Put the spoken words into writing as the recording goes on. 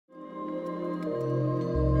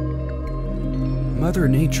Mother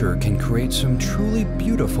Nature can create some truly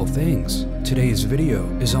beautiful things. Today's video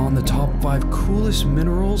is on the top 5 coolest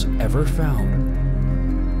minerals ever found.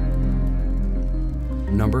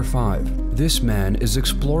 Number 5. This man is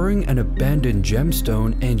exploring an abandoned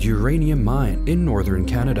gemstone and uranium mine in northern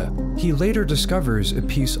Canada. He later discovers a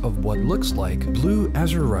piece of what looks like blue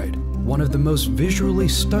azurite, one of the most visually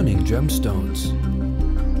stunning gemstones.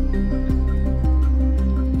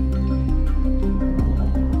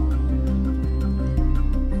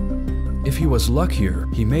 If he was luckier,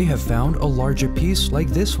 he may have found a larger piece like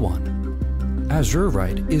this one.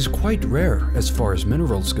 Azurite is quite rare as far as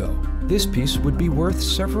minerals go. This piece would be worth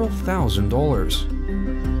several $1,000s.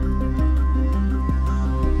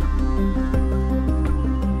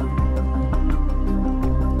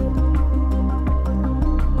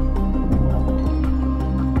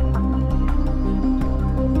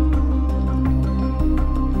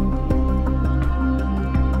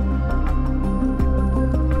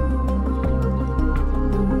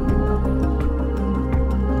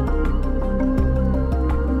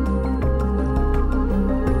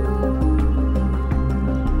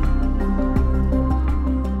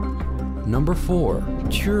 Number 4.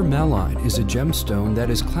 Tourmaline is a gemstone that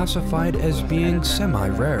is classified as being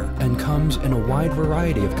semi-rare and comes in a wide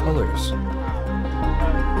variety of colors.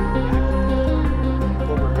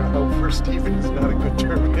 Well, we're going to hope for Stephen's not a good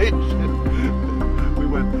termination. we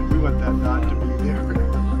want that not to be there.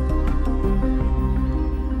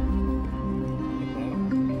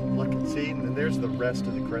 Look and see, and there's the rest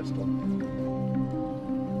of the crystal.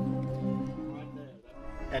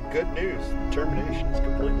 And good news, the termination is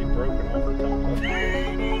completely broken over top of it.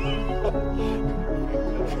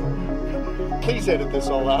 Please edit this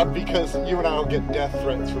all out because you and I will get death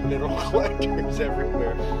threats from mineral collectors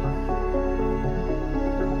everywhere.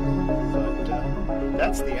 But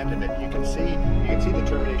that's the end of it. You can see the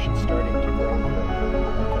termination starting to grow.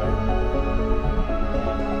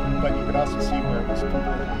 Okay? But you can also see where it was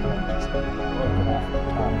completely just broken off at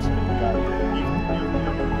the top. So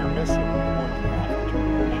you're missing more than half the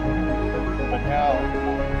termination. But now,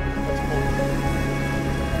 let's pull it.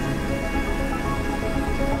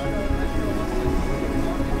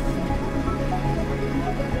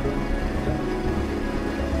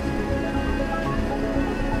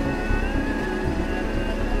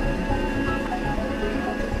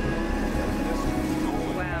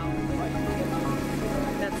 Wow.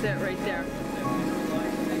 That's it right there.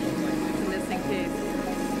 It's a missing piece.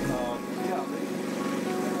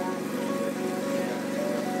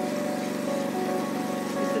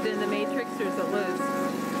 In the matrix, or is it loose?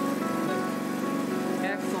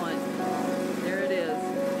 Excellent. There it is.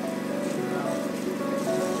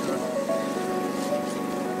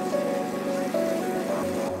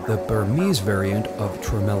 The Burmese variant of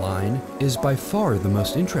tourmaline is by far the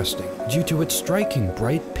most interesting due to its striking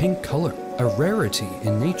bright pink color, a rarity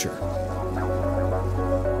in nature.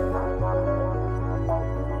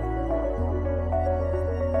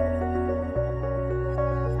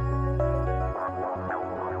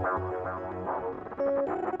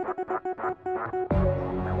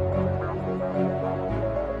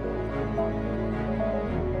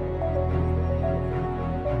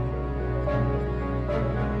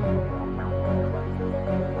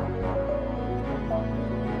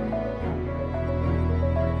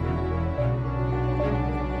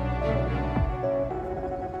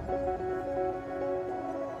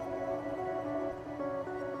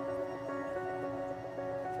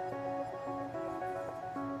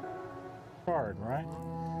 Right?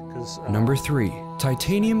 Number 3.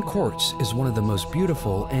 Titanium quartz is one of the most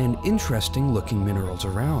beautiful and interesting looking minerals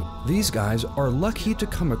around. These guys are lucky to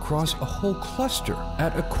come across a whole cluster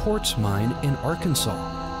at a quartz mine in Arkansas.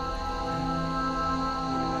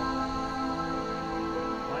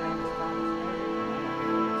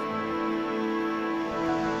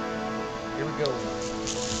 Here we go.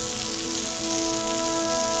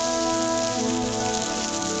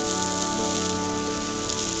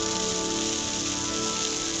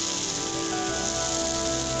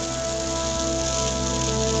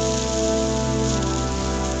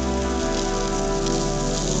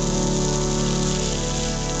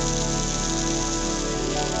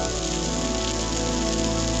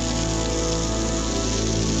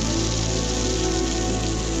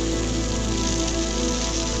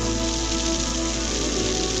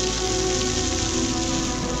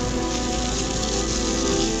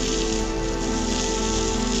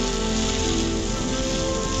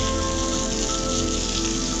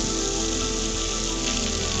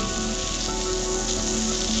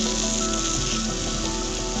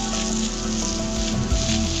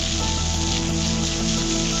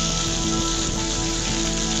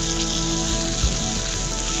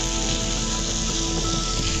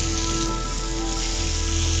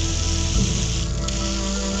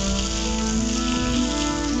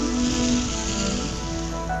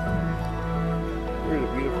 Here's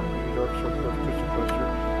a beautiful dark circular crystal cluster.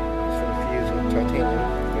 It's been fused with titanium,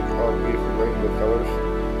 making all beautiful rainbow colors.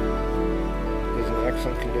 It's in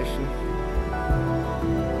excellent condition.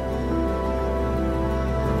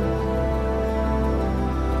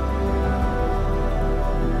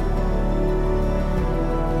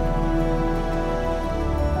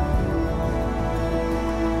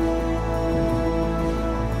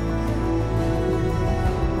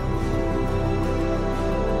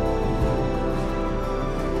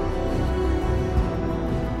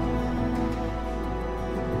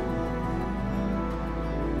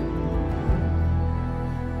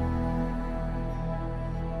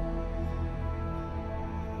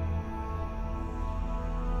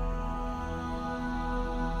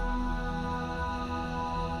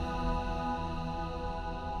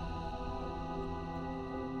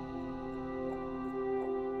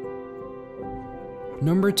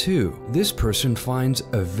 Number 2. This person finds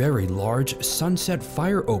a very large sunset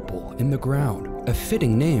fire opal in the ground. A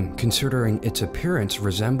fitting name considering its appearance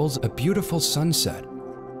resembles a beautiful sunset.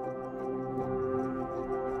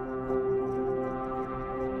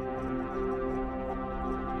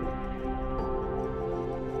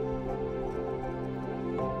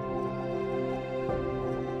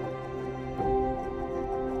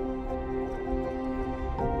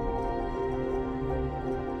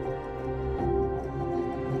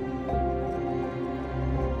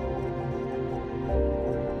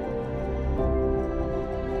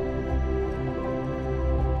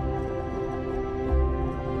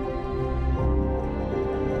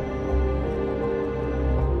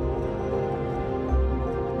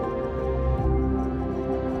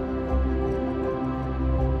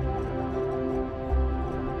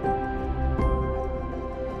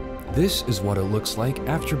 This is what it looks like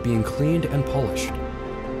after being cleaned and polished.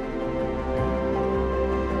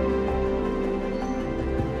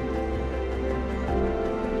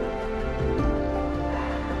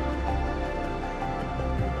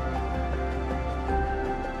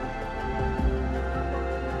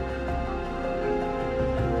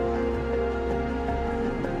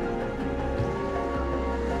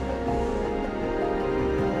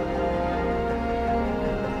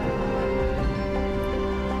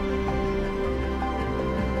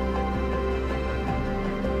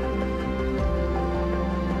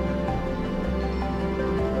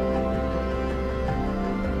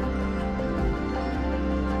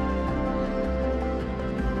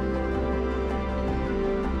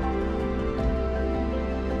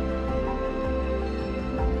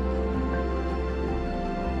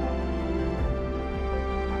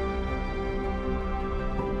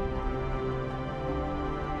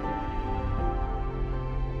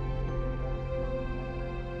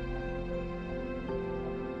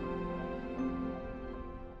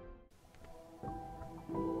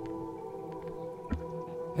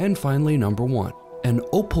 And finally, number 1. An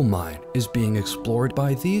opal mine is being explored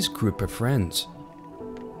by these group of friends.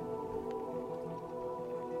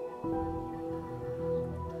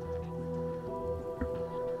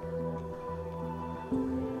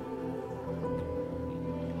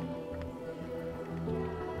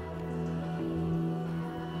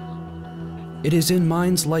 It is in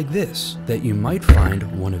mines like this that you might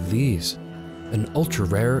find one of these, an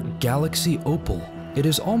ultra-rare galaxy opal. It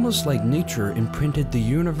is almost like nature imprinted the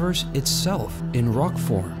universe itself in rock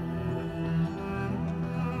form.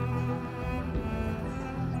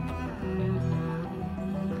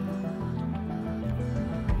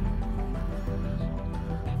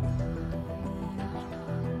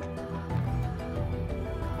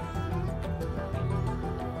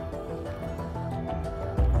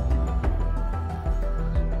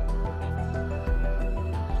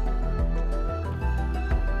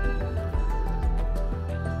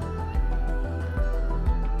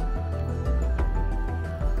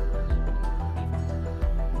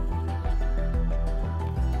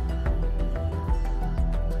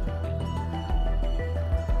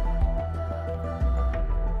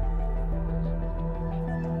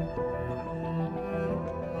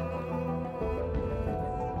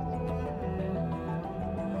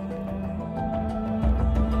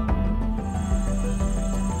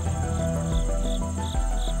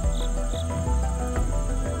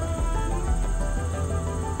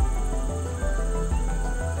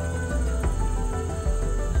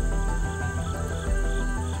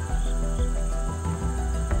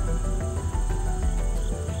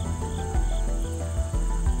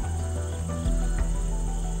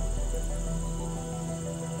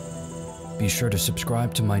 Be sure to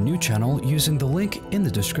subscribe to my new channel using the link in the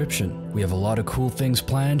description. We have a lot of cool things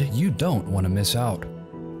planned you don't want to miss out.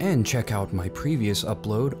 And check out my previous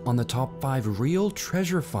upload on the top 5 real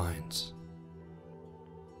treasure finds.